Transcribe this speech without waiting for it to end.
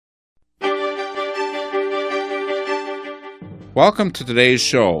Welcome to today's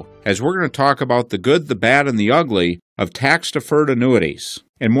show, as we're going to talk about the good, the bad, and the ugly of tax-deferred annuities,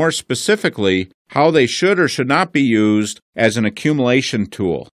 and more specifically, how they should or should not be used as an accumulation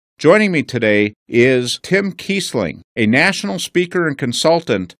tool. Joining me today is Tim Kiesling, a national speaker and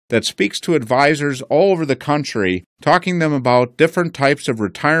consultant that speaks to advisors all over the country, talking to them about different types of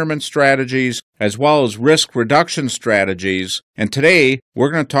retirement strategies as well as risk reduction strategies. And today,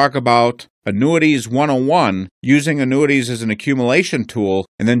 we're going to talk about Annuities 101, using annuities as an accumulation tool,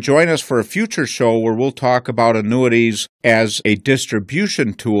 and then join us for a future show where we'll talk about annuities as a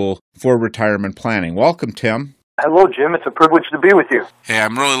distribution tool for retirement planning. Welcome, Tim. Hello, Jim. It's a privilege to be with you. Hey,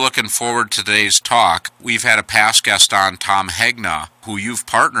 I'm really looking forward to today's talk. We've had a past guest on, Tom Hegna, who you've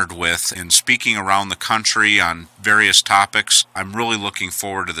partnered with in speaking around the country on various topics. I'm really looking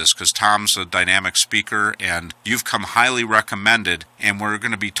forward to this because Tom's a dynamic speaker and you've come highly recommended. And we're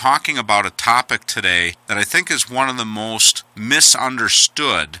going to be talking about a topic today that I think is one of the most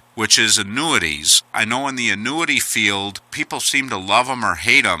misunderstood, which is annuities. I know in the annuity field, people seem to love them or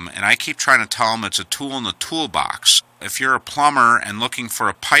hate them, and I keep trying to tell them it's a tool in the toolbox. If you're a plumber and looking for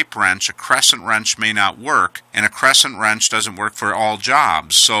a pipe wrench, a crescent wrench may not work, and a crescent wrench doesn't work for all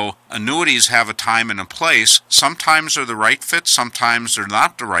jobs. So annuities have a time and a place. Sometimes they're the right fit, sometimes they're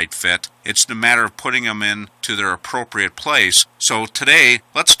not the right fit. It's a matter of putting them into their appropriate place. So today,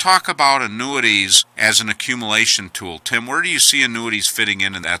 let's talk about annuities as an accumulation tool. Tim, where do you see annuities fitting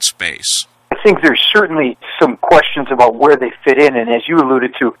in that space? I think there's certainly some questions about where they fit in, and as you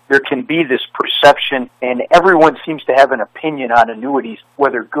alluded to, there can be this perception, and everyone seems to have an opinion on annuities,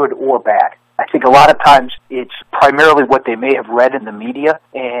 whether good or bad. I think a lot of times it's primarily what they may have read in the media,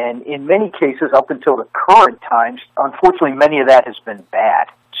 and in many cases, up until the current times, unfortunately, many of that has been bad.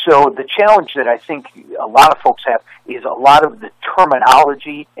 So the challenge that I think a lot of folks have is a lot of the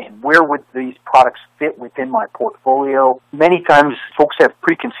terminology and where would these products fit within my portfolio. Many times folks have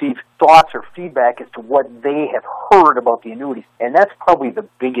preconceived thoughts or feedback as to what they have heard about the annuities, and that's probably the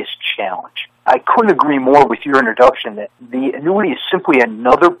biggest challenge. I couldn't agree more with your introduction that the annuity is simply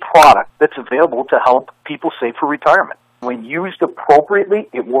another product that's available to help people save for retirement. When used appropriately,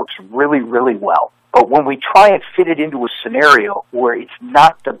 it works really, really well. But when we try and fit it into a scenario where it's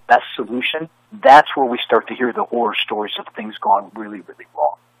not the best solution, that's where we start to hear the horror stories of things gone really, really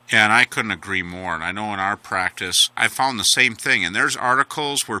wrong. Yeah, and I couldn't agree more. And I know in our practice, I found the same thing. And there's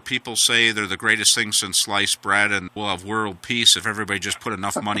articles where people say they're the greatest thing since sliced bread and we'll have world peace if everybody just put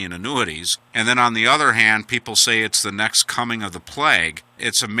enough money in annuities. And then on the other hand, people say it's the next coming of the plague.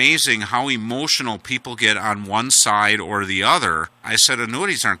 It's amazing how emotional people get on one side or the other. I said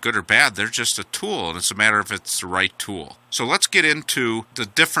annuities aren't good or bad. They're just a tool, and it's a matter of if it's the right tool. So let's get into the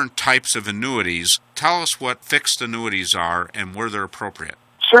different types of annuities. Tell us what fixed annuities are and where they're appropriate.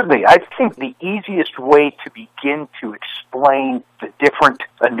 Certainly. I think the easiest way to begin to explain the different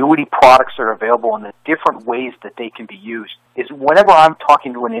annuity products that are available and the different ways that they can be used is whenever I'm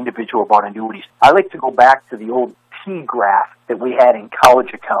talking to an individual about annuities, I like to go back to the old T graph that we had in college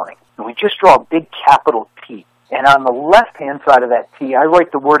accounting. And we just draw a big capital T. And on the left-hand side of that T, I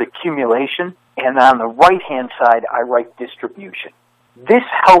write the word accumulation, and on the right-hand side, I write distribution. This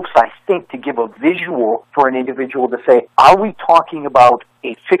helps, I think, to give a visual for an individual to say, are we talking about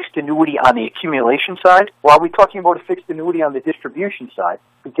a fixed annuity on the accumulation side, or are we talking about a fixed annuity on the distribution side?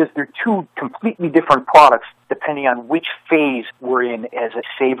 Because they're two completely different products depending on which phase we're in as a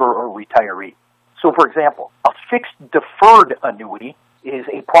saver or retiree. So, for example, a fixed deferred annuity is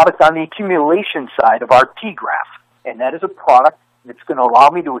a product on the accumulation side of our T graph, and that is a product that's going to allow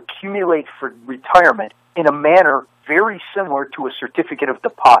me to accumulate for retirement in a manner very similar to a certificate of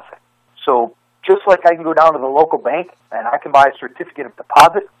deposit. So just like I can go down to the local bank and I can buy a certificate of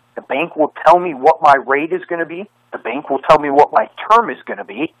deposit, the bank will tell me what my rate is going to be, the bank will tell me what my term is going to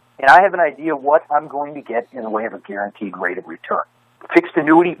be, and I have an idea what I'm going to get in the way of a guaranteed rate of return. Fixed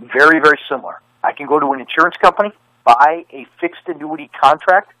annuity, very, very similar. I can go to an insurance company, buy a fixed annuity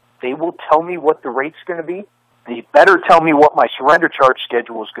contract, they will tell me what the rate's going to be, they better tell me what my surrender charge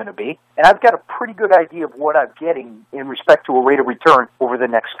schedule is going to be, and I've got a pretty good idea of what I'm getting in respect to a rate of return over the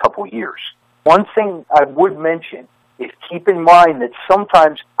next couple of years. One thing I would mention is keep in mind that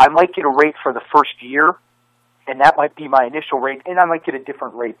sometimes I might get a rate for the first year, and that might be my initial rate, and I might get a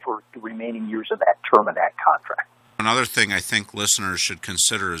different rate for the remaining years of that term of that contract. Another thing I think listeners should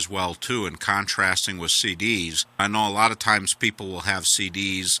consider as well, too, in contrasting with CDs, I know a lot of times people will have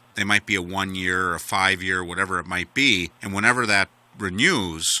CDs, they might be a 1 year or a 5 year, whatever it might be, and whenever that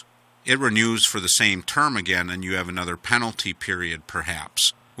renews, it renews for the same term again, and you have another penalty period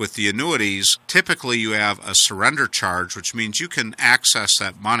perhaps. With the annuities, typically you have a surrender charge, which means you can access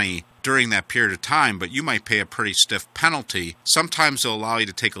that money during that period of time, but you might pay a pretty stiff penalty. Sometimes they'll allow you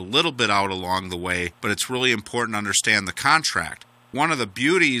to take a little bit out along the way, but it's really important to understand the contract. One of the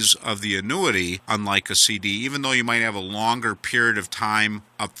beauties of the annuity, unlike a CD, even though you might have a longer period of time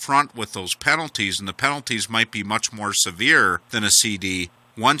up front with those penalties, and the penalties might be much more severe than a CD,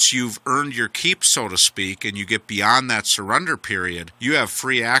 once you've earned your keep, so to speak, and you get beyond that surrender period, you have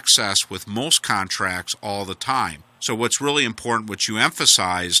free access with most contracts all the time. So what's really important, what you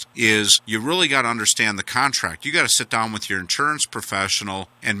emphasized, is you really got to understand the contract. You got to sit down with your insurance professional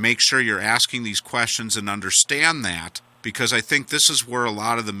and make sure you're asking these questions and understand that, because I think this is where a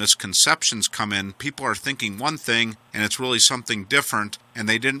lot of the misconceptions come in. People are thinking one thing and it's really something different, and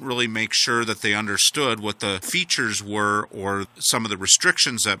they didn't really make sure that they understood what the features were or some of the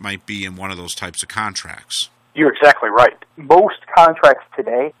restrictions that might be in one of those types of contracts. You're exactly right. Most contracts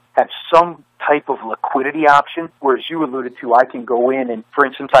today have some type of liquidity option, whereas you alluded to, I can go in and, for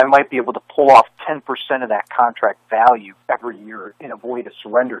instance, I might be able to pull off 10% of that contract value every year and avoid a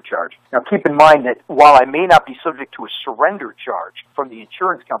surrender charge. Now, keep in mind that while I may not be subject to a surrender charge from the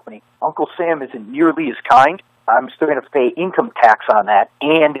insurance company, Uncle Sam isn't nearly as kind. I'm still going to pay income tax on that,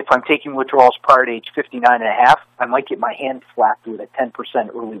 and if I'm taking withdrawals prior to age 59 and a half, I might get my hand slapped with a 10%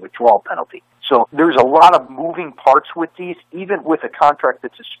 early withdrawal penalty. So there's a lot of moving parts with these, even with a contract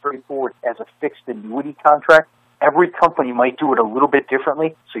that's as straightforward as a fixed annuity contract. Every company might do it a little bit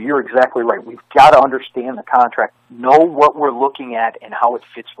differently, so you're exactly right. We've got to understand the contract, know what we're looking at, and how it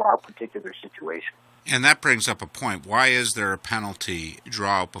fits for our particular situation. And that brings up a point. Why is there a penalty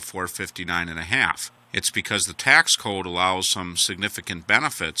draw out before 59 and a half? It's because the tax code allows some significant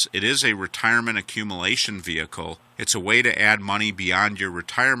benefits. It is a retirement accumulation vehicle. It's a way to add money beyond your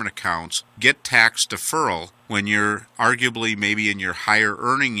retirement accounts, get tax deferral when you're arguably maybe in your higher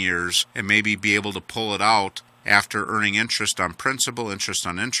earning years, and maybe be able to pull it out after earning interest on principal, interest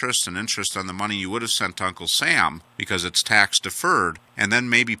on interest, and interest on the money you would have sent to Uncle Sam because it's tax deferred, and then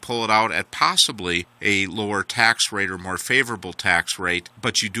maybe pull it out at possibly a lower tax rate or more favorable tax rate,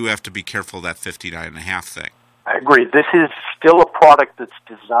 but you do have to be careful of that 59.5 thing. I agree. This is still a product that's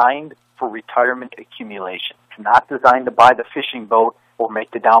designed for retirement accumulation. It's not designed to buy the fishing boat or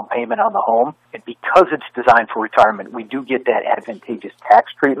make the down payment on the home. And because it's designed for retirement, we do get that advantageous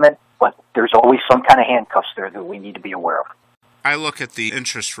tax treatment, but there's always some kind of handcuffs there that we need to be aware of. I look at the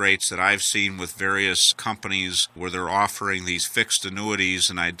interest rates that I've seen with various companies where they're offering these fixed annuities,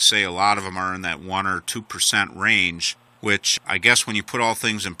 and I'd say a lot of them are in that 1 or 2% range, which I guess when you put all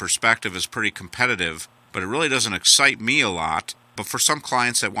things in perspective is pretty competitive, but it really doesn't excite me a lot. But for some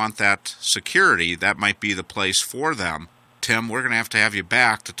clients that want that security, that might be the place for them. Tim, we're going to have you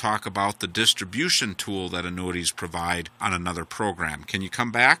back to talk about the distribution tool that annuities provide on another program. Can you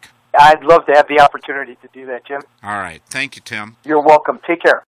come back? I'd love to have the opportunity to do that, Jim. All right. Thank you, Tim. You're welcome. Take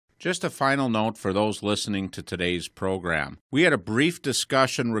care. Just a final note for those listening to today's program. We had a brief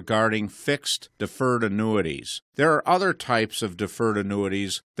discussion regarding fixed deferred annuities. There are other types of deferred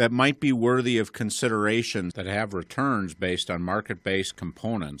annuities that might be worthy of consideration that have returns based on market-based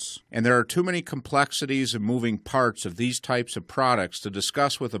components. And there are too many complexities and moving parts of these types of products to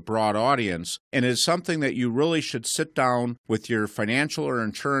discuss with a broad audience, and it is something that you really should sit down with your financial or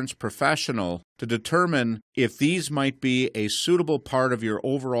insurance professional to determine if these might be a suitable part of your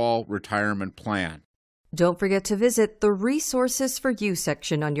overall retirement plan. Don't forget to visit the Resources for You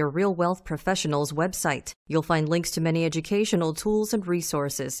section on your Real Wealth Professionals website. You'll find links to many educational tools and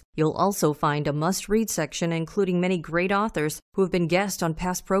resources. You'll also find a must-read section including many great authors who have been guests on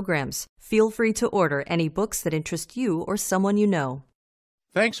past programs. Feel free to order any books that interest you or someone you know.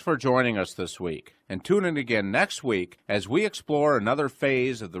 Thanks for joining us this week, and tune in again next week as we explore another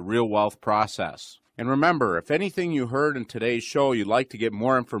phase of the Real Wealth process. And remember, if anything you heard in today's show you'd like to get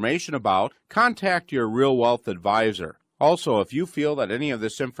more information about, contact your Real Wealth advisor. Also, if you feel that any of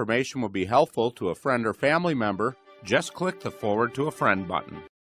this information would be helpful to a friend or family member, just click the Forward to a Friend button.